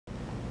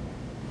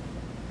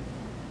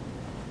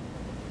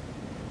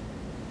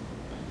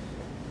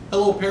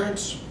Hello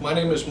parents, my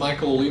name is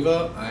Michael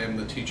Oliva. I am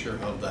the teacher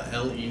of the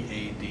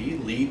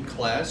LEAD lead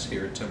class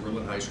here at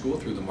Timberland High School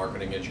through the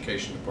Marketing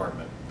Education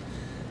Department.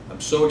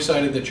 I'm so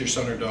excited that your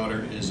son or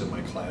daughter is in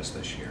my class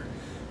this year.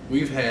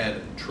 We've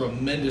had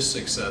tremendous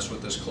success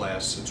with this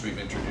class since we've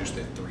introduced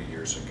it 3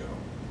 years ago.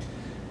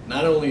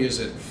 Not only is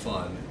it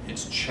fun,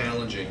 it's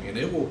challenging, and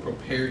it will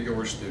prepare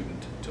your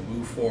student to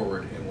move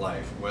forward in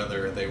life,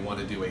 whether they want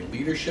to do a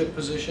leadership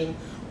position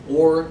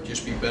or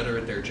just be better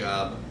at their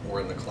job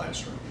or in the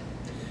classroom.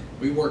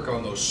 We work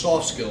on those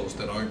soft skills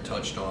that aren't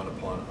touched on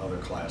upon other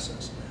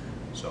classes.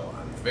 So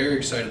I'm very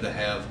excited to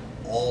have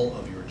all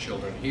of your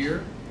children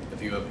here.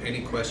 If you have any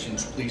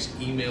questions, please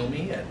email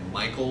me at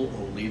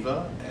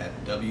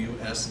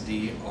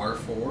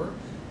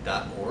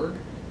michaeloliva@wsdr4.org,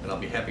 and I'll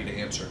be happy to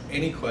answer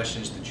any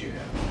questions that you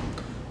have.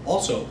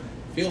 Also,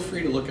 feel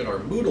free to look at our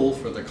Moodle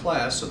for the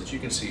class so that you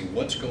can see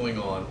what's going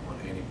on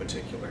any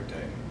particular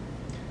day.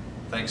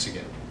 Thanks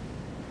again.